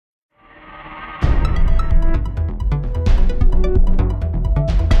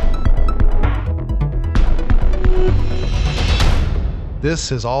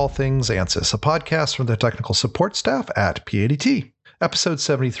This is All Things Ansys, a podcast from the technical support staff at P80T. Episode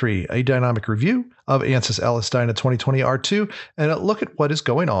 73, a dynamic review of Ansys LS-DYNA 2020 R2, and a look at what is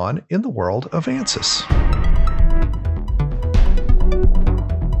going on in the world of Ansys.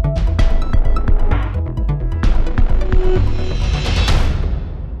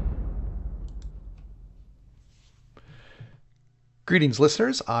 Greetings,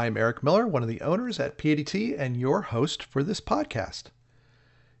 listeners. I'm Eric Miller, one of the owners at P80T and your host for this podcast.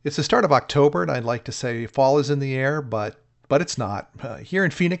 It's the start of October, and I'd like to say fall is in the air, but it's not. Here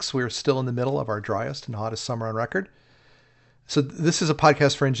in Phoenix, we're still in the middle of our driest and hottest summer on record. So this is a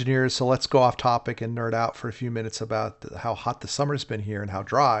podcast for engineers, so let's go off topic and nerd out for a few minutes about how hot the summer's been here and how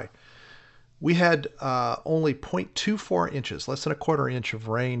dry. We had only 0.24 inches, less than a quarter inch of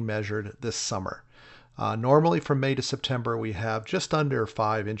rain measured this summer. Normally from May to September, we have just under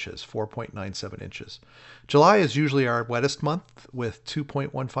 5 inches, 4.97 inches. July is usually our wettest month with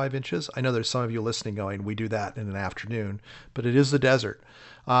 2.15 inches. I know there's some of you listening going, we do that in an afternoon, but it is the desert.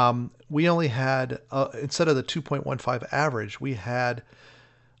 We only had, instead of the 2.15 average, we had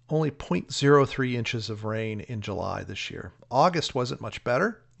only 0.03 inches of rain in July this year. August wasn't much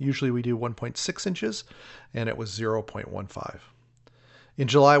better. Usually we do 1.6 inches, and it was 0.15. In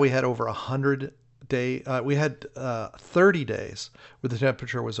July, we had over 100 we had 30 days where the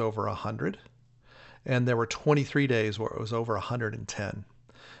temperature was over 100, and there were 23 days where it was over 110.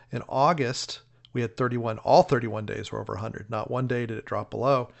 In August, we had 31. All 31 days were over 100. Not one day did it drop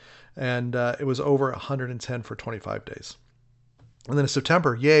below, and it was over 110 for 25 days. And then in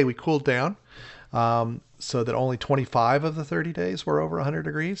September, yay, we cooled down so that only 25 of the 30 days were over 100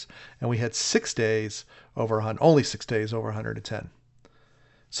 degrees, and we had 6 days over 100, only 6 days over 110.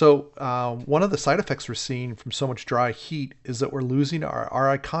 So one of the side effects we're seeing from so much dry heat is that we're losing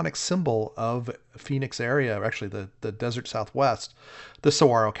our iconic symbol of Phoenix area, actually the desert Southwest, the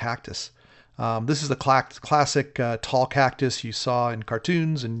saguaro cactus. This is the classic tall cactus you saw in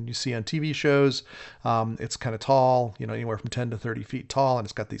cartoons and you see on TV shows. It's kind of tall, anywhere from 10 to 30 feet tall, and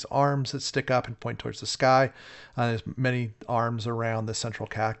it's got these arms that stick up and point towards the sky. There's many arms around the central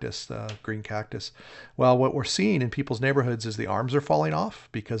cactus, the green cactus. Well, what we're seeing in people's neighborhoods is the arms are falling off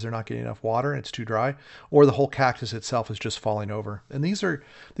because they're not getting enough water and it's too dry, or the whole cactus itself is just falling over. And these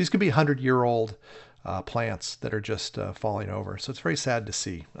could be 100-year-old plants that are just falling over. So it's very sad to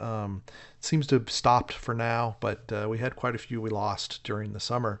see. It seems to have stopped for now, but we had quite a few we lost during the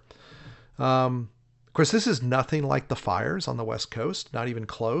summer. Of course, this is nothing like the fires on the West Coast, not even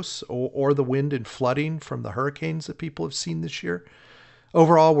close, or the wind and flooding from the hurricanes that people have seen this year.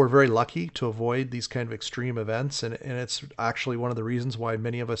 Overall, we're very lucky to avoid these kind of extreme events, and it's actually one of the reasons why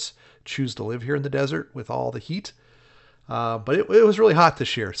many of us choose to live here in the desert with all the heat. But it was really hot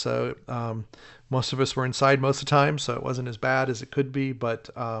this year, so most of us were inside most of the time, so it wasn't as bad as it could be, but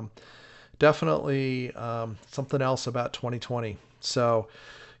definitely something else about 2020. So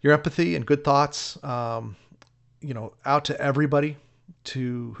your empathy and good thoughts, out to everybody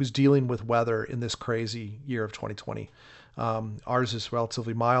who's dealing with weather in this crazy year of 2020. Ours is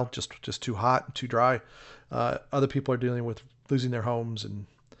relatively mild, just too hot and too dry. Other people are dealing with losing their homes and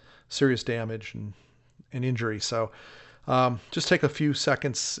serious damage and injury. So just take a few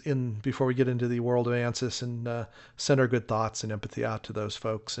seconds before we get into the world of Ansys and send our good thoughts and empathy out to those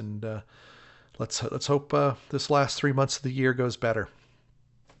folks. And let's hope this last 3 months of the year goes better.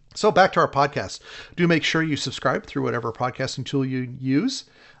 So back to our podcast. Do make sure you subscribe through whatever podcasting tool you use.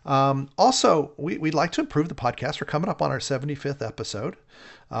 Also, we'd like to improve the podcast. We're coming up on our 75th episode,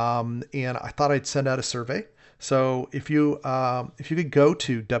 and I thought I'd send out a survey. So if you could go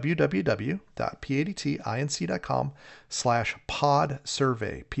to www.p80tinc.com/pod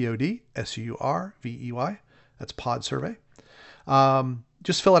survey, PODSURVEY, that's pod survey.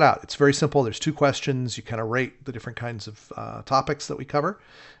 Just fill it out. It's very simple. There's 2 questions. You kind of rate the different kinds of topics that we cover,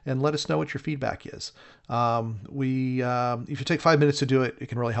 and let us know what your feedback is. If you take 5 minutes to do it, it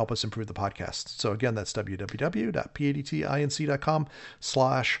can really help us improve the podcast. So again, that's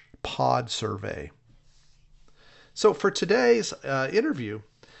www.p80tinc.com/pod survey. So for today's interview,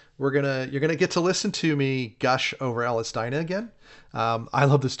 you're gonna get to listen to me gush over LS-DYNA again. I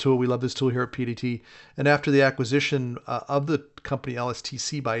love this tool. We love this tool here at PDT. And after the acquisition of the company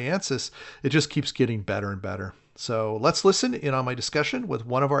LSTC by Ansys, it just keeps getting better and better. So let's listen in on my discussion with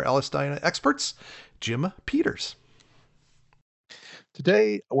one of our LS-DYNA experts, Jim Peters.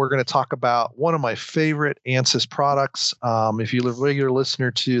 Today, we're going to talk about one of my favorite Ansys products. If you're a regular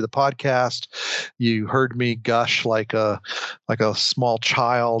listener to the podcast, you heard me gush like a small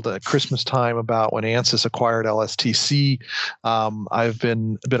child at Christmas time about when Ansys acquired LSTC. I've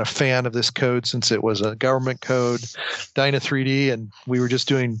been a fan of this code since it was a government code, DYNA 3D, and we were just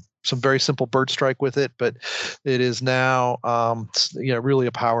doing some very simple bird strike with it, but it is now really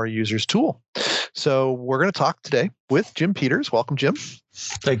a power user's tool. So we're going to talk today with Jim Peters. Welcome, Jim.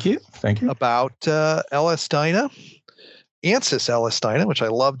 Thank you. About LS-DYNA, Ansys LS-DYNA, which I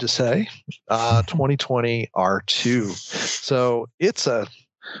love to say, 2020 R2. So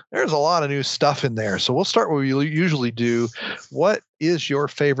there's a lot of new stuff in there. So we'll start where we usually do. What is your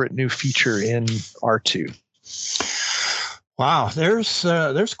favorite new feature in R2? Wow,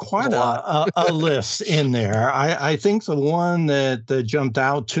 there's quite a list in there. I think the one that jumped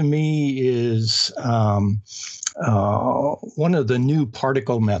out to me is one of the new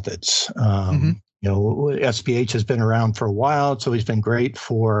particle methods. SPH has been around for a while. It's always been great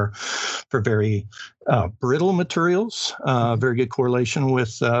for very brittle materials, very good correlation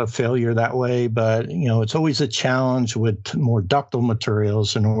with failure that way. But, it's always a challenge with more ductile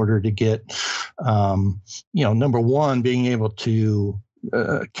materials in order to get, number one, being able to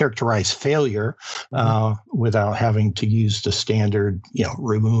characterize failure without having to use the standard,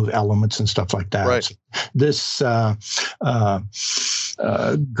 remove elements and stuff like that. Right. So this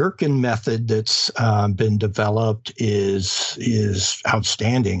Gherkin method that's been developed is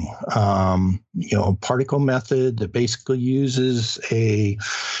outstanding. Particle method that basically uses a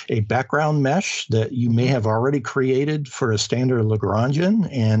background mesh that you may have already created for a standard Lagrangian,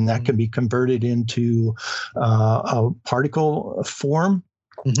 and that can be converted into a particle form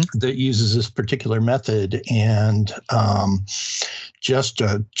that uses this particular method, and just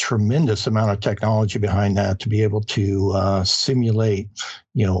a tremendous amount of technology behind that to be able to simulate,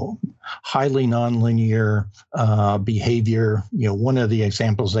 highly nonlinear behavior. One of the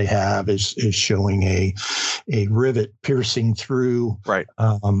examples they have is showing a rivet piercing through a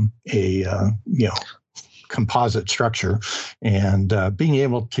composite structure, and being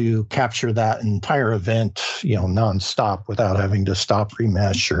able to capture that entire event, nonstop without having to stop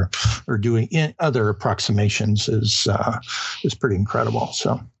remesh or doing other approximations is pretty incredible.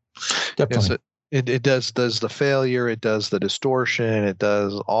 So definitely. Yes, it does the failure, it does the distortion, it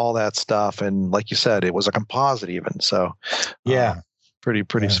does all that stuff, and like you said, it was a composite even. So pretty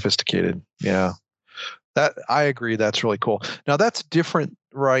sophisticated. Yeah. That I agree. That's really cool. Now that's different,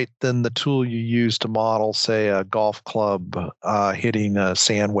 right, than the tool you use to model, say, a golf club hitting a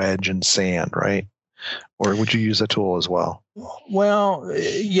sand wedge in sand, right? Or would you use a tool as well? Well,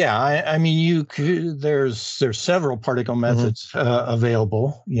 yeah. I mean, there's several particle methods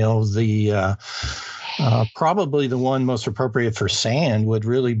available. Probably the one most appropriate for sand would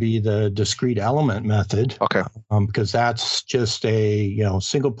really be the discrete element method. Okay. Because that's just a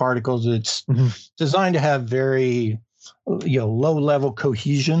single particles. It's designed to have very low level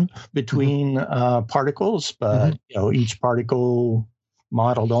cohesion between particles, but each particle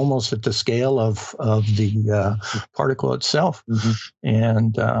modeled almost at the scale of the particle itself,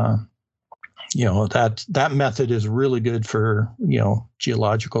 and that method is really good for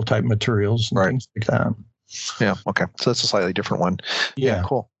geological type materials and things like that. Yeah. Okay. So that's a slightly different one. Yeah.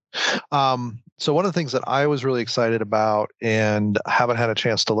 Cool. So one of the things that I was really excited about and haven't had a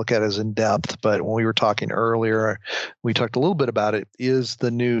chance to look at as in depth, but when we were talking earlier, we talked a little bit about it, is the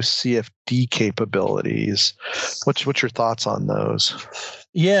new CFD capabilities. What's your thoughts on those?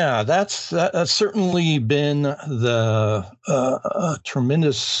 Yeah, that's certainly been the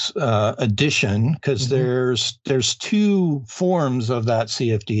tremendous addition, because there's two forms of that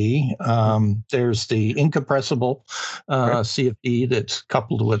CFD. There's the incompressible CFD that's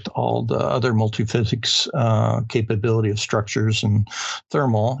coupled with all the other multiphysics capability of structures and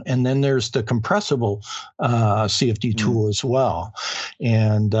thermal, and then there's the compressible CFD tool as well.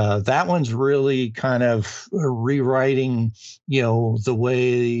 And that one's really kind of rewriting, the way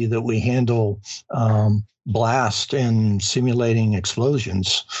that we handle blast and simulating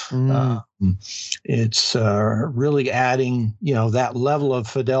explosions. It's really adding, that level of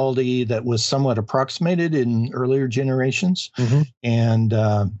fidelity that was somewhat approximated in earlier generations, and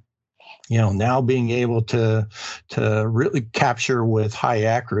now being able to really capture with high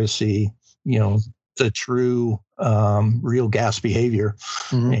accuracy, the true real gas behavior,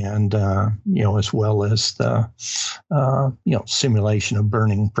 and as well as the simulation of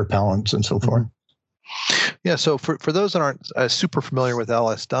burning propellants and so forth. Yeah, so for those that aren't super familiar with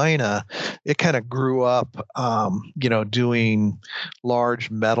LS-DYNA, it kind of grew up, doing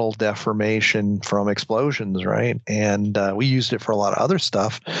large metal deformation from explosions, right? And we used it for a lot of other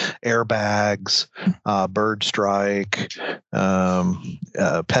stuff, airbags, bird strike,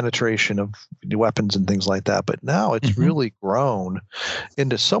 penetration of weapons and things like that. But now it's really grown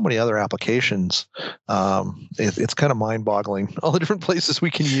into so many other applications. It's kind of mind-boggling, all the different places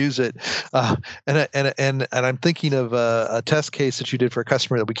we can use it. And I'm thinking of a test case that you did for a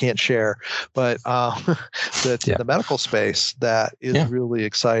customer that we can't share, but that's in the medical space that is really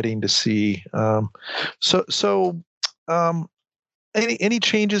exciting to see. Any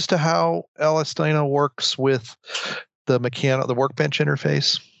changes to how LS-DYNA works with the workbench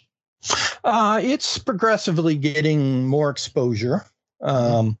interface? It's progressively getting more exposure.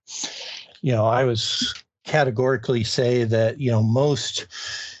 I was categorically say that, most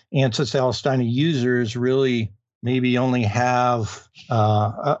Ansys LS-DYNA users really maybe only have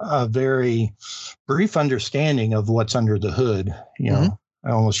a very brief understanding of what's under the hood. I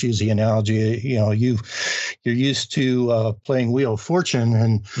almost use the analogy, you're used to playing Wheel of Fortune,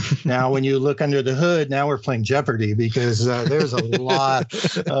 and now when you look under the hood, now we're playing Jeopardy, because there's a lot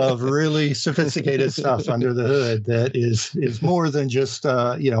of really sophisticated stuff under the hood that is more than just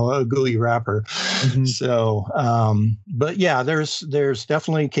a GUI wrapper. So, but yeah, there's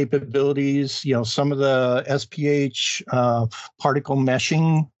definitely capabilities. Some of the SPH particle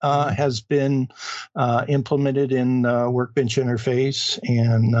meshing has been implemented in Workbench interface.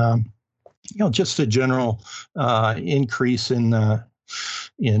 And just a general increase in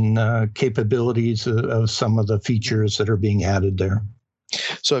capabilities of some of the features that are being added there.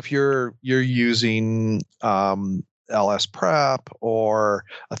 So if you're using LS Prep or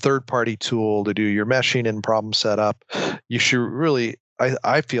a third-party tool to do your meshing and problem setup, you should really.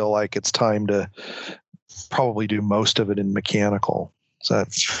 I feel like it's time to probably do most of it in mechanical. Is that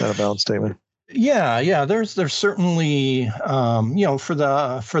a balanced statement? Yeah. There's certainly, for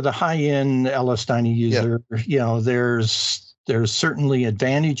the high end LS-DYNA user, there's certainly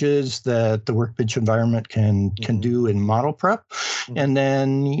advantages that the Workbench environment can do in model prep. And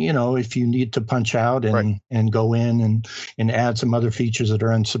then, if you need to punch out and go in and add some other features that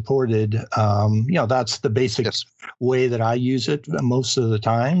are unsupported, that's the basic way that I use it most of the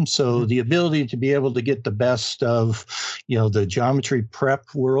time. So the ability to be able to get the best of, the geometry prep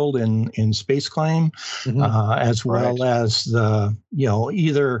world in SpaceClaim, as well as the,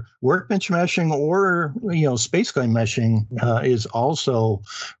 either Workbench meshing or, SpaceClaim meshing, is also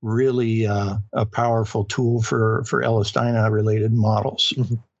really a powerful tool for LS-DYNA related models.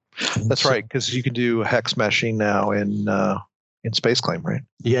 That's right, because you can do hex meshing now in SpaceClaim, right?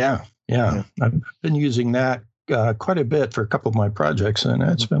 Yeah. I've been using that quite a bit for a couple of my projects, and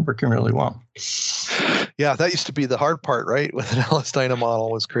it's been working really well. Yeah, that used to be the hard part, right? With an LS-DYNA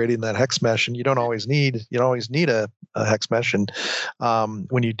model, was creating that hex mesh, and you don't always need a hex mesh, and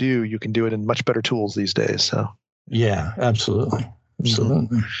when you do, you can do it in much better tools these days. So yeah, absolutely.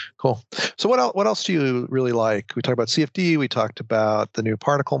 Cool. So what else do you really like? We talked about CFD. We talked about the new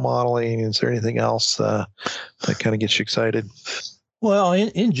particle modeling. Is there anything else that kind of gets you excited? Well,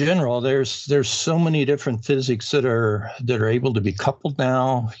 in general, there's so many different physics that are able to be coupled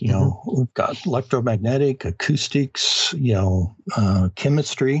now. We've got electromagnetic, acoustics,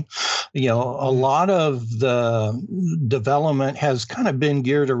 chemistry. A lot of the development has kind of been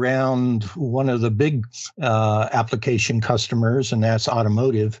geared around one of the big application customers, and that's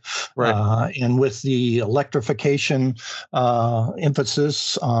automotive. Right. And with the electrification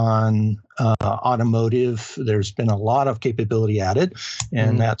emphasis on automotive, there's been a lot of capability added,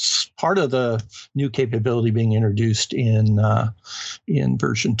 and that's part of the new capability being introduced in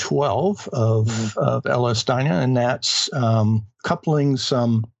version 12 of LS-DYNA, and that's coupling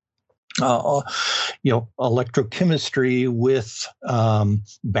some electrochemistry with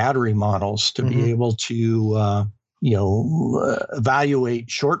battery models to be able to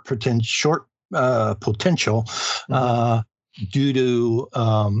evaluate short potential due to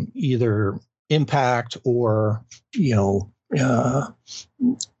either impact or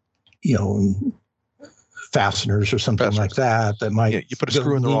fasteners or something like that might you put a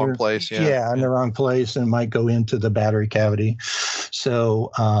screw in the wrong place. In the wrong place, and it might go into the battery cavity.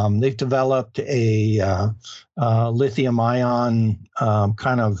 So they've developed a lithium ion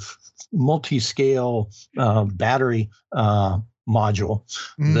kind of multi-scale battery module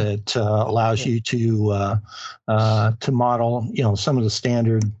that allows you to model, some of the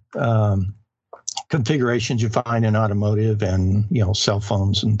standard configurations you find in automotive and, cell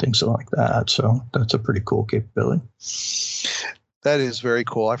phones and things like that. So that's a pretty cool capability. That is very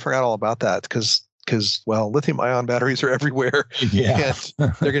cool. I forgot all about that because because, well, lithium-ion batteries are everywhere. Yeah.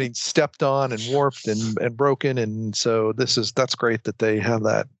 And they're getting stepped on and warped and broken. And so that's great that they have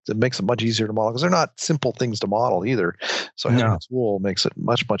that. It makes it much easier to model because they're not simple things to model either. So having a tool makes it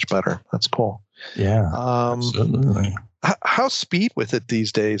much, much better. That's cool. Yeah, absolutely. How's speed with it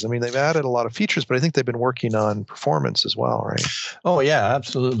these days? I mean, they've added a lot of features, but I think they've been working on performance as well, right? Oh yeah,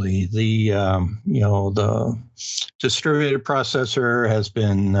 absolutely. The the distributed processor has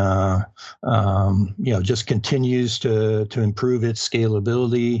been just continues to improve its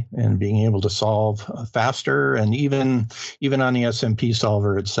scalability and being able to solve faster, and even on the SMP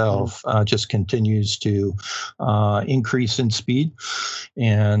solver itself just continues to increase in speed,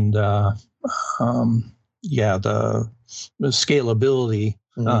 and the scalability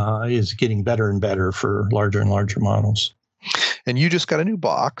is getting better and better for larger and larger models. And you just got a new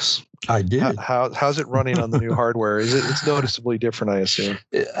box. I did. How's it running on the new hardware? It's noticeably different, I assume?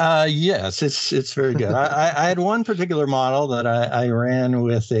 Yes, it's very good. I had one particular model that I ran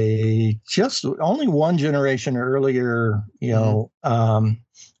with a just only one generation earlier,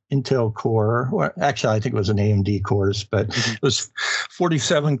 Intel core. Well, actually, I think it was an AMD cores, but it was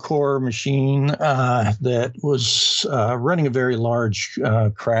 47 core machine that was running a very large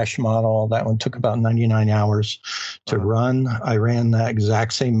crash model. That one took about 99 hours to run. I ran that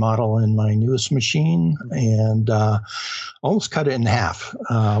exact same model in my newest machine and almost cut it in half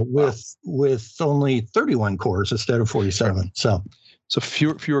with only 31 cores instead of 47. So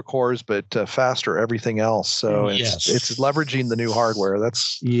fewer cores, but faster everything else. So it's leveraging the new hardware.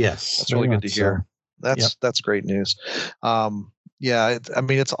 That's really good to hear. That's great news.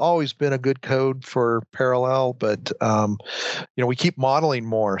 It's always been a good code for parallel, but we keep modeling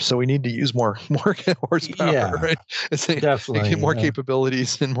more, so we need to use more horsepower, right? Definitely, get more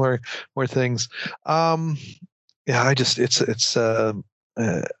capabilities and more things.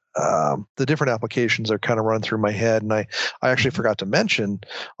 The different applications are kind of run through my head, and I actually forgot to mention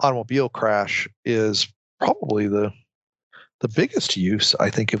automobile crash is probably the biggest use, I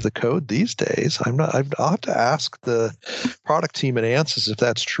think, of the code these days. I'll have to ask the product team at Ansys if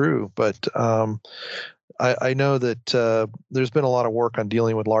that's true, but I know that there's been a lot of work on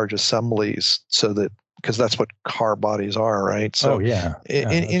dealing with large assemblies, because that's what car bodies are, right? So,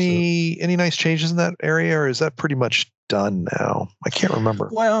 any nice changes in that area, or is that pretty much done now? I can't remember.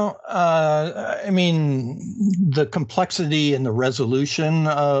 Well, the complexity and the resolution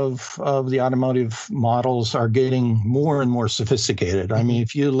of the automotive models are getting more and more sophisticated. I mean,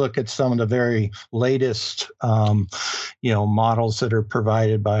 if you look at some of the very latest, models that are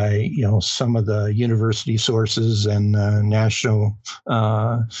provided by, some of the university sources and national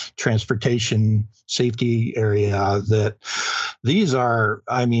transportation safety area, that these are,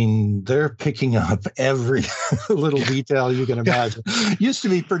 they're picking up every little detail you can imagine. Used to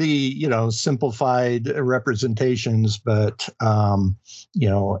be pretty, simplified representations, but,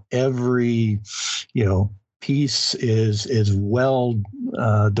 every, piece is well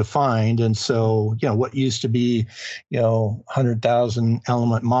defined. And so, what used to be, 100,000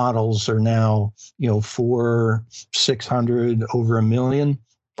 element models are now, 400, 600, over 1 million.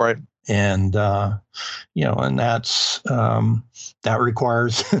 Right. And, and that's, that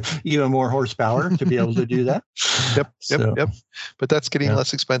requires even more horsepower to be able to do that. Yep. But that's getting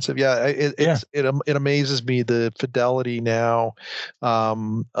less expensive. Yeah. It amazes me, the fidelity now,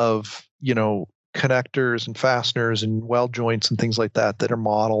 of, connectors and fasteners and weld joints and things like that are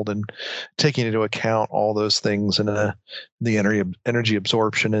modeled and taking into account all those things and the energy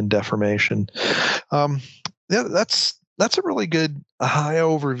absorption and deformation. That's a really good high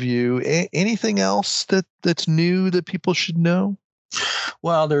overview. Anything else that's new that people should know?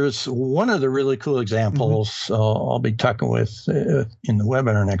 Well, there's one of the really cool examples I'll be talking with in the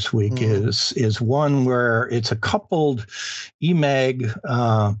webinar next week is one where it's a coupled EMAG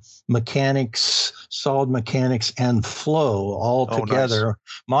mechanics, solid mechanics, and flow all together,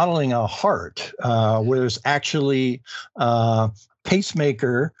 modeling a heart where there's actually a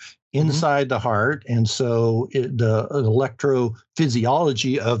pacemaker inside the heart. And so the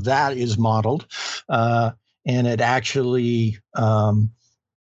electrophysiology of that is modeled. And it actually,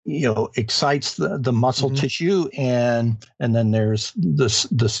 excites the muscle tissue, and then there's the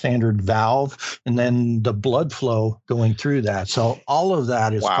standard valve, and then the blood flow going through that. So all of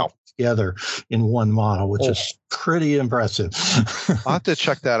that is coupled together in one model, which is pretty impressive. I'll have to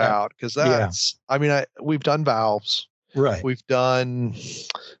check that out, because that's, we've done valves. Right. We've done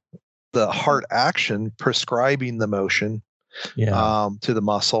the heart action, prescribing the motion. to the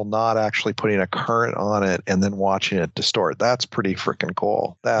muscle, not actually putting a current on it and then watching it distort. That's pretty freaking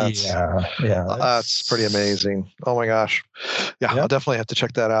cool. That's pretty amazing. Oh my gosh. Yeah, I'll definitely have to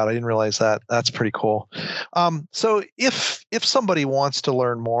check that out. I didn't realize that. That's pretty cool. So if somebody wants to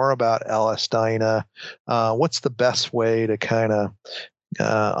learn more about LS-DYNA, what's the best way to kind of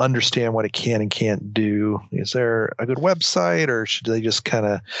understand what it can and can't do? Is there a good website, or should they just kind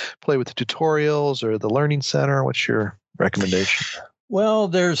of play with the tutorials or the Learning Center? What's your recommendation? Well,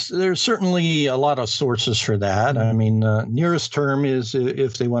 there's certainly a lot of sources for that. I mean, nearest term is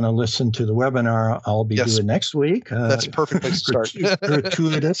if they want to listen to the webinar I'll be doing next week. That's a perfect place to start.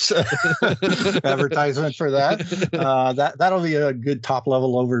 Gratuitous advertisement for that. That'll be a good top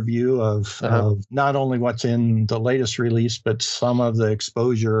level overview of not only what's in the latest release, but some of the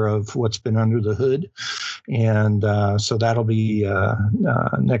exposure of what's been under the hood. And so that'll be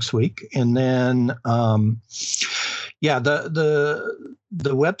next week. And then,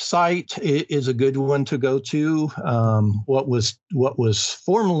 the website is a good one to go to. What was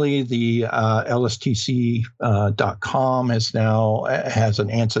formerly the LSTC.com has now has an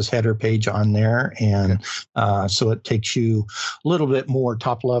Ansys header page on there, and so it takes you a little bit more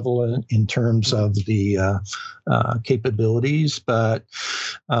top level in terms of the capabilities. But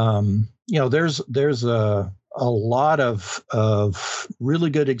there's a lot of really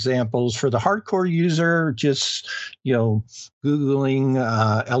good examples for the hardcore user. Just Googling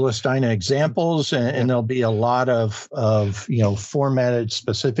LS-DYNA examples, and there'll be a lot of formatted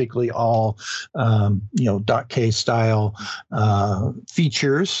specifically all .k style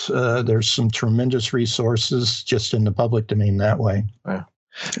features. There's some tremendous resources just in the public domain that way. Yeah.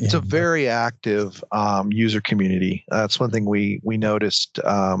 It's a very active user community. That's one thing we noticed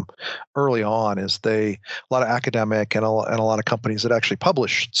early on. Is a lot of academic and a lot of companies that actually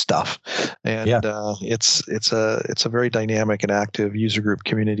publish stuff, and it's a very dynamic and active user group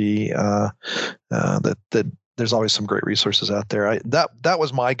community. That there's always some great resources out there. That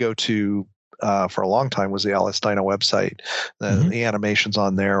was my go-to for a long time, was the LS-DYNA website. The animations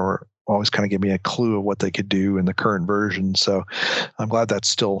on there were always kind of give me a clue of what they could do in the current version. So I'm glad that's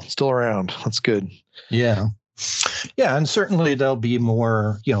still around. That's good. Yeah. Yeah. And certainly there'll be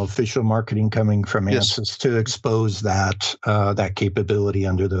more, official marketing coming from Ansys to expose that capability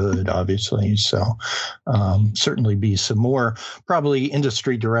under the hood, obviously. So certainly be some more probably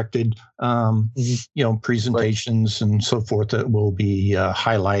industry directed, presentations and so forth that will be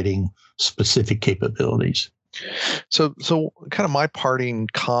highlighting specific capabilities. So kind of my parting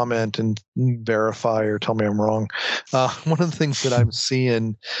comment, and verify or tell me I'm wrong. One of the things that I'm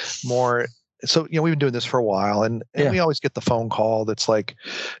seeing more, so we've been doing this for a while, and we always get the phone call that's like,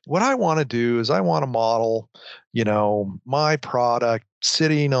 what I want to do is I want to model, my product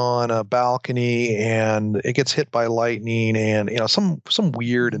sitting on a balcony and it gets hit by lightning and some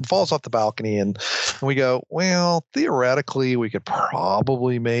weird and falls off the balcony, and we go, well, theoretically we could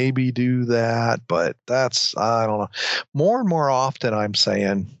probably maybe do that, but that's, I don't know. More and more often I'm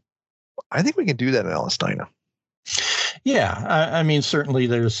saying I think we can do that in LS-DYNA. Yeah, I mean, certainly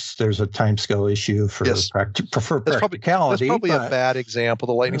there's a timescale issue for practicality. That's probably a bad example.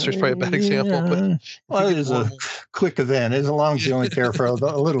 The lightning storm is probably a bad example. But it is a quick event. As long as you only care for a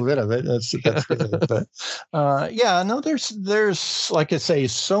little bit of it, that's good. But there's like I say,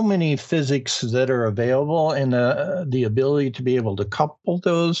 so many physics that are available, and the ability to be able to couple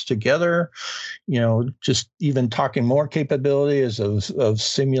those together. Just even talking more capabilities of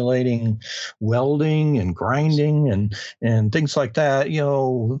simulating welding and grinding and things like that.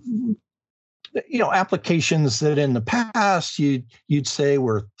 Applications that in the past you'd say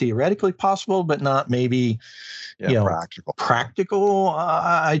were theoretically possible, but not maybe practical.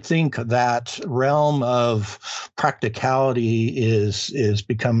 I think that realm of practicality is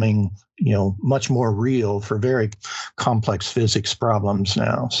becoming much more real for very complex physics problems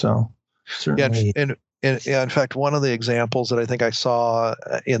now. So certainly. In fact, one of the examples that I think I saw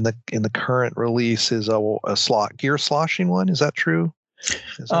in the current release is a gear sloshing one. Is that true?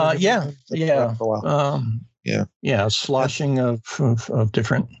 Sloshing of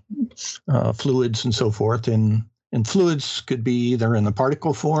different fluids and so forth. And fluids could be either in the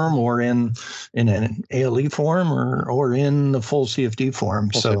particle form or in an ALE form or in the full CFD form.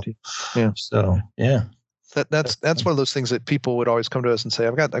 That's one of those things that people would always come to us and say,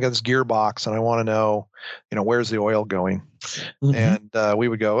 I got this gearbox and I want to know, where's the oil going? And we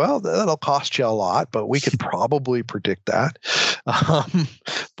would go, well, that'll cost you a lot, but we could probably predict that.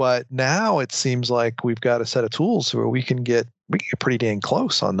 But now it seems like we've got a set of tools where we can get pretty dang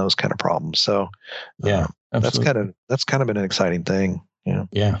close on those kind of problems. So that's kind of been an exciting thing.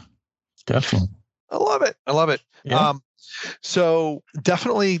 Yeah, definitely. I love it. I love it. Yeah. So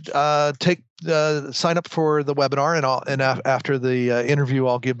definitely sign up for the webinar, and after the interview,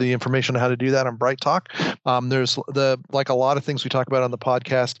 I'll give the information on how to do that on Bright Talk. There's like a lot of things we talk about on the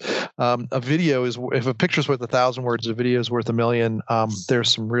podcast. A video is, if a picture's worth 1,000 words, a video is worth 1,000,000.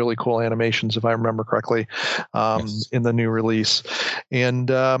 There's some really cool animations, if I remember correctly, Yes. in the new release. And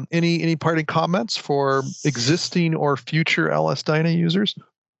any parting comments for existing or future LS-DYNA users?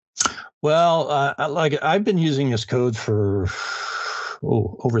 Well, like I've been using this code for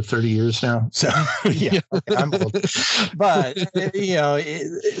over 30 years now. So yeah, I'm old. But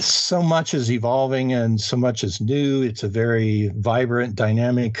so much is evolving and so much is new. It's a very vibrant,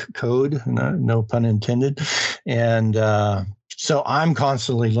 dynamic code, no pun intended. And so I'm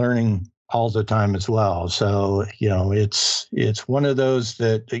constantly learning all the time as well. So, it's one of those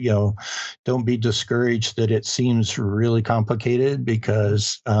that, don't be discouraged that it seems really complicated,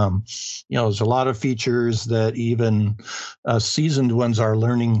 because, there's a lot of features that even seasoned ones are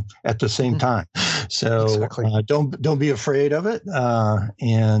learning at the same time. So Exactly. Don't be afraid of it.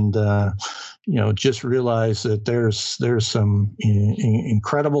 And just realize that there's some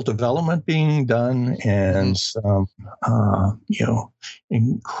incredible development being done, and some,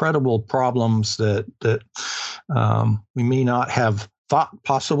 incredible problems that we may not have thought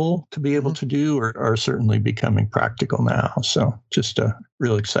possible to be able to do, or are certainly becoming practical now. So just a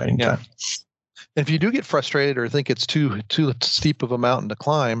real exciting time. If you do get frustrated or think it's too steep of a mountain to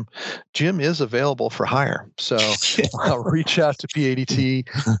climb, Jim is available for hire. So reach out to PADT.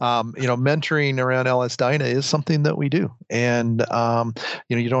 Mentoring around LS-DYNA is something that we do, and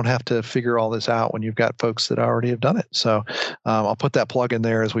you don't have to figure all this out when you've got folks that already have done it. So I'll put that plug in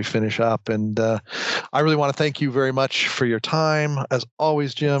there as we finish up. And I really want to thank you very much for your time. As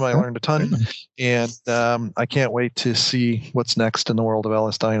always, Jim, I learned a ton, and I can't wait to see what's next in the world of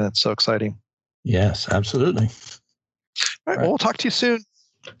LS-DYNA. It's so exciting. Yes, absolutely. All right. Well, we'll talk to you soon.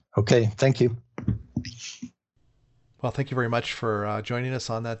 Okay. Thank you. Well, thank you very much for joining us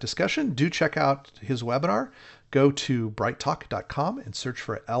on that discussion. Do check out his webinar. Go to brighttalk.com and search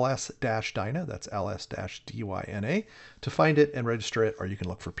for LS-DYNA. That's LS-DYNA to find it and register it, or you can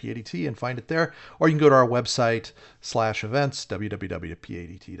look for PADT and find it there. Or you can go to our website /events,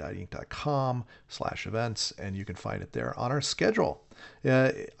 www.padt.com/events, and you can find it there on our schedule.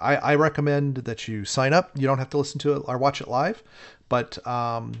 I recommend that you sign up. You don't have to listen to it or watch it live, but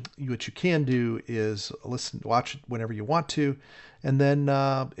what you can do is watch it whenever you want to, and then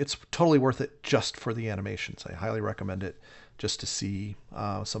it's totally worth it just for the animations. I highly recommend it just to see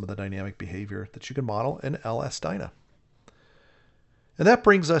some of the dynamic behavior that you can model in LS-DYNA. And that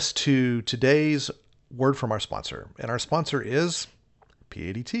brings us to today's word from our sponsor, and our sponsor is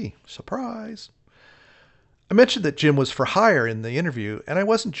PADT. Surprise! I mentioned that Jim was for hire in the interview, and I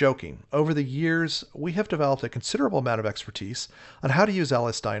wasn't joking. Over the years, we have developed a considerable amount of expertise on how to use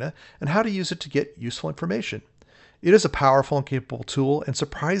LS-DYNA and how to use it to get useful information. It is a powerful and capable tool and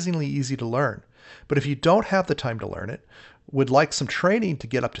surprisingly easy to learn. But if you don't have the time to learn it, would like some training to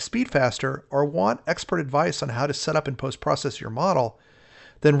get up to speed faster, or want expert advice on how to set up and post-process your model,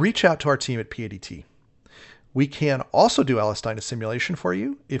 then reach out to our team at PADT. We can also do LS-DYNA simulation for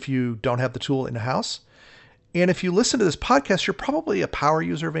you if you don't have the tool in-house. And if you listen to this podcast, you're probably a power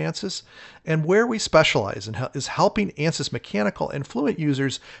user of Ansys, and where we specialize is helping Ansys mechanical and fluent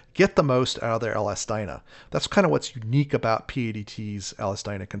users get the most out of their LS-DYNA. That's kind of what's unique about PADT's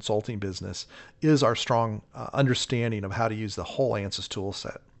LS-DYNA consulting business, is our strong understanding of how to use the whole Ansys tool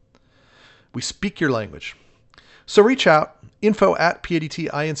set. We speak your language. So reach out,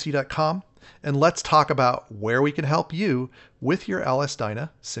 info@padtinc.com, and let's talk about where we can help you with your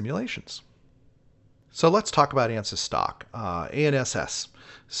LS-DYNA simulations. So let's talk about Ansys stock, ANSS.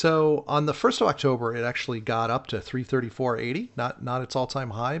 So on the 1st of October, it actually got up to 334.80, not its all-time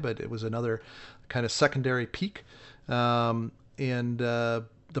high, but it was another kind of secondary peak. The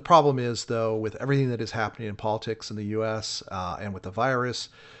problem is, though, with everything that is happening in politics in the U.S. And with the virus,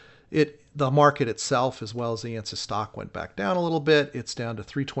 the market itself, as well as the Ansys stock, went back down a little bit. It's down to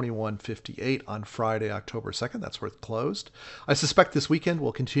 321.58 on Friday, October 2nd. That's where it closed. I suspect this weekend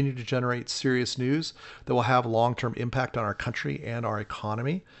will continue to generate serious news that will have long-term impact on our country and our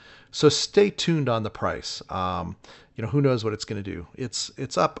economy. So stay tuned on the price. Who knows what it's going to do.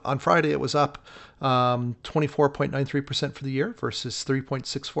 It's up. On Friday, it was up 24.93% for the year versus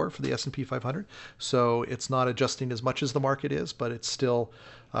 3.64 for the S&P 500. So it's not adjusting as much as the market is, but it's still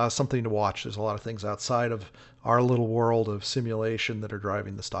something to watch. There's a lot of things outside of our little world of simulation that are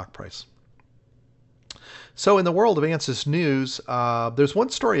driving the stock price. So in the world of Ansys news, there's one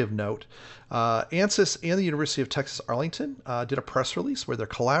story of note. Ansys and the University of Texas Arlington did a press release where they're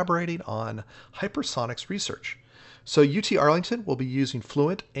collaborating on hypersonics research. So UT Arlington will be using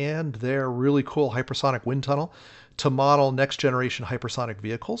Fluent and their really cool hypersonic wind tunnel to model next generation hypersonic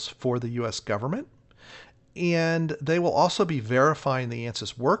vehicles for the US government. And they will also be verifying the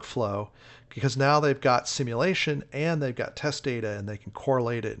Ansys workflow because now they've got simulation and they've got test data and they can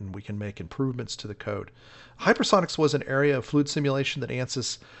correlate it and we can make improvements to the code. Hypersonics was an area of fluid simulation that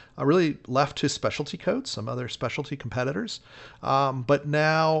Ansys really left to specialty codes, some other specialty competitors. But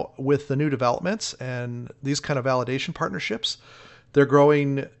now with the new developments and these kind of validation partnerships, they're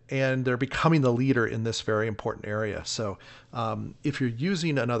growing and they're becoming the leader in this very important area. So if you're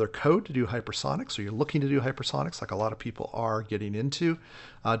using another code to do hypersonics or you're looking to do hypersonics, like a lot of people are getting into,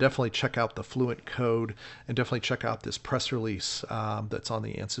 definitely check out the Fluent code and definitely check out this press release that's on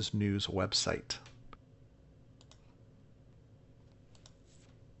the Ansys News website.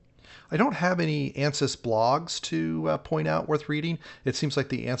 I don't have any Ansys blogs to point out worth reading. It seems like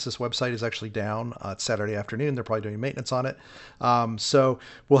the Ansys website is actually down. It's Saturday afternoon. They're probably doing maintenance on it. So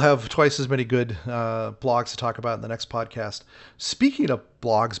we'll have twice as many good blogs to talk about in the next podcast. Speaking of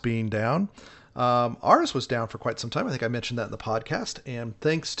blogs being down, ours was down for quite some time. I think I mentioned that in the podcast. And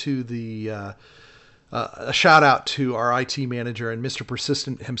thanks to the a shout out to our IT manager and Mr.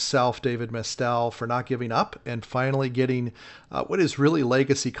 Persistent himself, David Mestel, for not giving up and finally getting what is really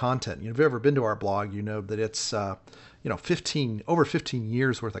legacy content. If you've ever been to our blog, you know that it's over 15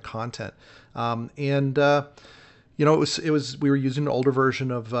 years worth of content. It was we were using an older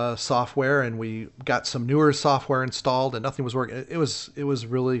version of software and we got some newer software installed and nothing was working. It was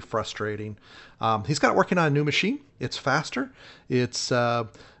really frustrating. He's got it working on a new machine. It's faster. It's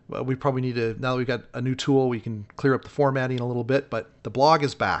we probably need to, now that we've got a new tool, we can clear up the formatting a little bit, but the blog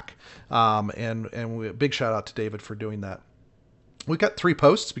is back. Big shout out to David for doing that. We got 3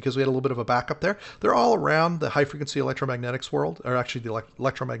 posts because we had a little bit of a backup there. They're all around the high frequency electromagnetics world, or actually the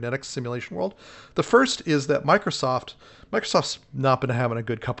electromagnetics simulation world. The first is that Microsoft's not been having a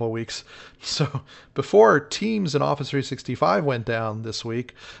good couple of weeks. So before Teams and Office 365 went down this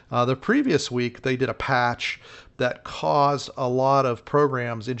week, the previous week they did a patch that caused a lot of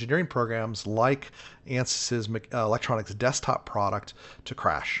programs, engineering programs like Ansys's electronics desktop product to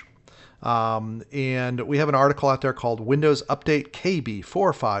crash. And we have an article out there called Windows Update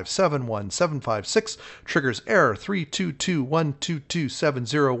KB4571756 triggers error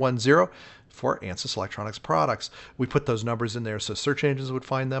 32212271010 for Ansys Electronics products. We put those numbers in there so search engines would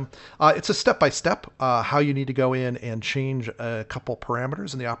find them. It's a step-by-step how you need to go in and change a couple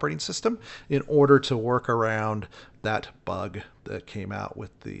parameters in the operating system in order to work around that bug that came out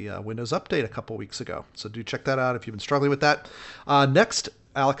with the Windows Update a couple weeks ago. So do check that out if you've been struggling with that. Next,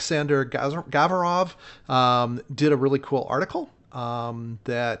 Alexander Gavarov did a really cool article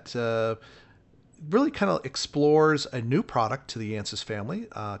that really kind of explores a new product to the Ansys family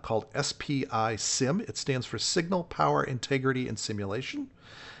called SPI Sim. It stands for Signal, Power, Integrity, and Simulation.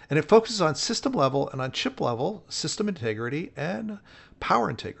 And it focuses on system level and on chip level system integrity and power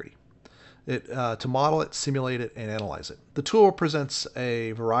integrity. To model it, simulate it, and analyze it. The tool presents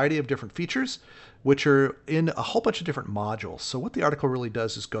a variety of different features which are in a whole bunch of different modules. So what the article really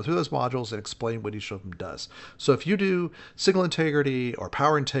does is go through those modules and explain what each of them does. So if you do signal integrity or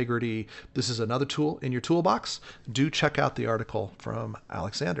power integrity, this is another tool in your toolbox. Do check out the article from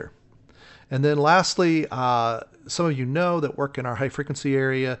Alexander. And then lastly, some of you know that work in our high frequency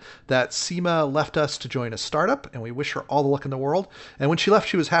area that Seema left us to join a startup, and we wish her all the luck in the world. And when she left,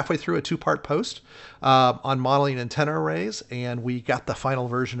 she was halfway through a 2-part post on modeling antenna arrays, and we got the final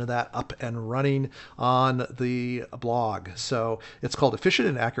version of that up and running on the blog. So it's called Efficient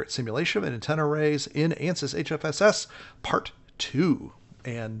and Accurate Simulation of Antenna Arrays in Ansys HFSS Part 2.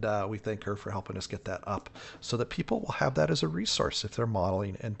 And we thank her for helping us get that up so that people will have that as a resource if they're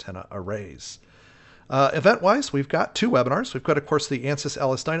modeling antenna arrays. Event-wise, we've got 2 webinars. We've got, of course, the Ansys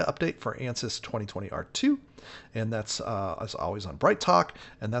LS-DYNA update for Ansys 2020 R2, and that's, as always, on Bright Talk,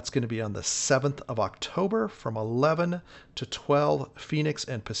 and that's going to be on the 7th of October from 11 to 12 Phoenix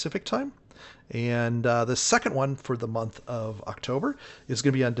and Pacific time. And the second one for the month of October is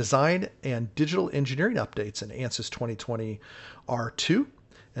going to be on design and digital engineering updates in Ansys 2020 R2.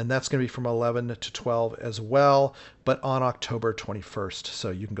 And that's going to be from 11 to 12 as well, but on October 21st. So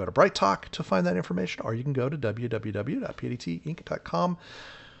you can go to Bright Talk to find that information, or you can go to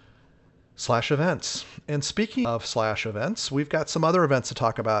www.padtinc.com/events. And speaking of /events, we've got some other events to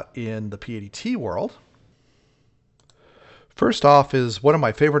talk about in the PADT world. First off is one of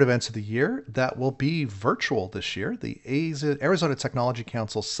my favorite events of the year that will be virtual this year, the Arizona Technology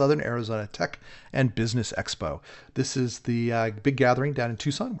Council Southern Arizona Tech and Business Expo. This is the big gathering down in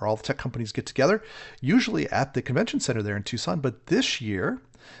Tucson where all the tech companies get together, usually at the convention center there in Tucson, but this year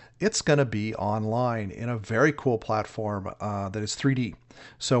it's going to be online in a very cool platform that is 3D.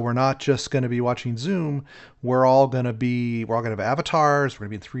 So we're not just going to be watching Zoom. We're all going to have avatars. We're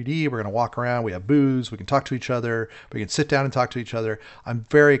going to be in 3D. We're going to walk around. We have booths. We can talk to each other. We can sit down and talk to each other. I'm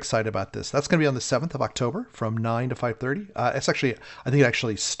very excited about this. That's going to be on the 7th of October from 9 to 5:30. I think it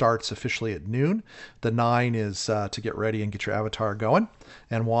actually starts officially at noon. The 9 is to get ready and get your avatar going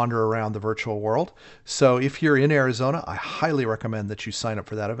and wander around the virtual world. So if you're in Arizona, I highly recommend that you sign up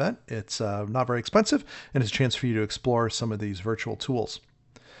for that event. It's not very expensive, and it's a chance for you to explore some of these virtual tools.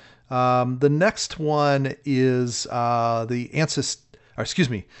 The next one is the Ansys, this is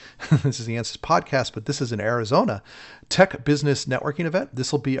the Ansys podcast, but this is an Arizona Tech Business Networking event.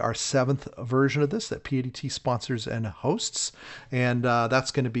 This will be our 7th version of this that PADT sponsors and hosts, and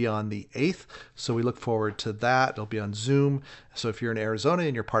that's going to be on the 8th. So we look forward to that. It'll be on Zoom. So if you're in Arizona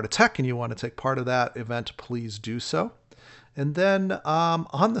and you're part of tech and you want to take part of that event, please do so. And then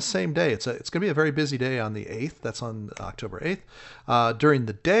on the same day, it's going to be a very busy day on the 8th. That's on October 8th. During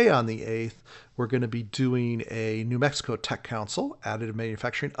the day on the 8th, we're going to be doing a New Mexico Tech Council additive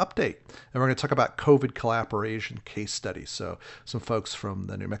manufacturing update. And we're going to talk about COVID collaboration case studies. So some folks from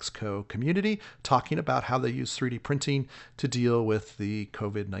the New Mexico community talking about how they use 3D printing to deal with the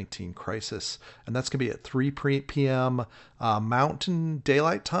COVID-19 crisis. And that's going to be at 3 p.m. Mountain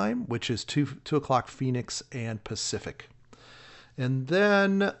Daylight Time, which is 2 o'clock Phoenix and Pacific. And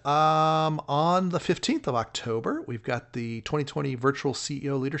then on the 15th of October, we've got the 2020 Virtual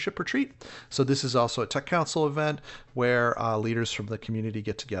CEO Leadership Retreat. So this is also a Tech Council event where leaders from the community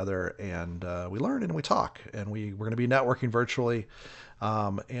get together and we learn and we talk. And we're going to be networking virtually.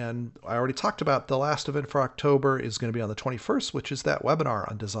 And I already talked about the last event for October is going to be on the 21st, which is that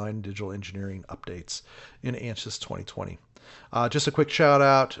webinar on design and digital engineering updates in Ansys 2020. Just a quick shout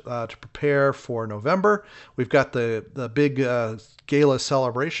out to prepare for November. We've got the big gala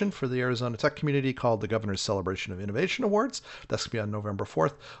celebration for the Arizona tech community called the Governor's Celebration of Innovation Awards. That's going to be on November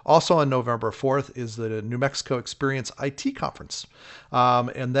 4th. Also on November 4th is the New Mexico Experience IT Conference.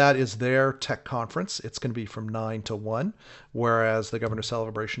 And that is their tech conference. It's going to be from 9 to 1, whereas the Governor's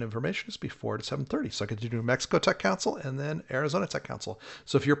Celebration Information is before to 7:30. So I get to do New Mexico Tech Council and then Arizona Tech Council.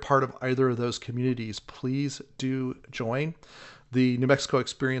 So if you're part of either of those communities, please do join. The New Mexico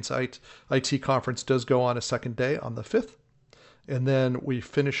Experience IT Conference does go on a second day on the 5th. And then we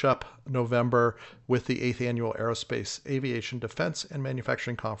finish up November with the 8th Annual Aerospace, Aviation, Defense, and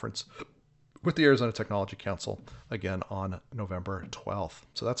Manufacturing Conference with the Arizona Technology Council, again on November 12th.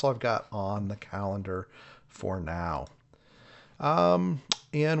 So that's all I've got on the calendar for now.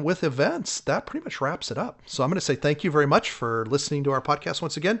 And with events, that pretty much wraps it up. So I'm going to say thank you very much for listening to our podcast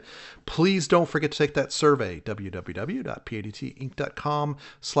once again. Please don't forget to take that survey,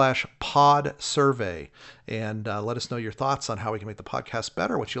 www.padtinc.com/pod survey, and let us know your thoughts on how we can make the podcast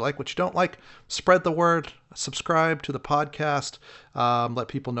better, what you like, what you don't like. Spread the word, subscribe to the podcast, let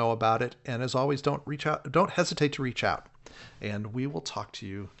people know about it. And as always, don't hesitate to reach out. And we will talk to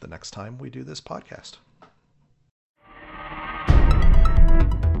you the next time we do this podcast.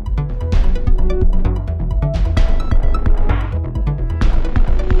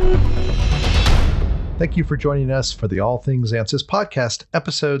 Thank you for joining us for the All Things Ansys podcast,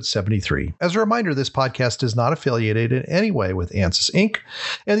 episode 73. As a reminder, this podcast is not affiliated in any way with Ansys Inc.,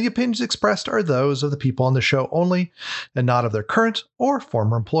 and the opinions expressed are those of the people on the show only, and not of their current or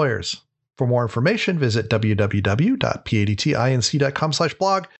former employers. For more information, visit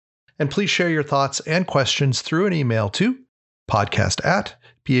www.padtinc.com/blog, and please share your thoughts and questions through an email to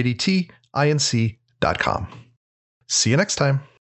podcast@padtinc.com. See you next time.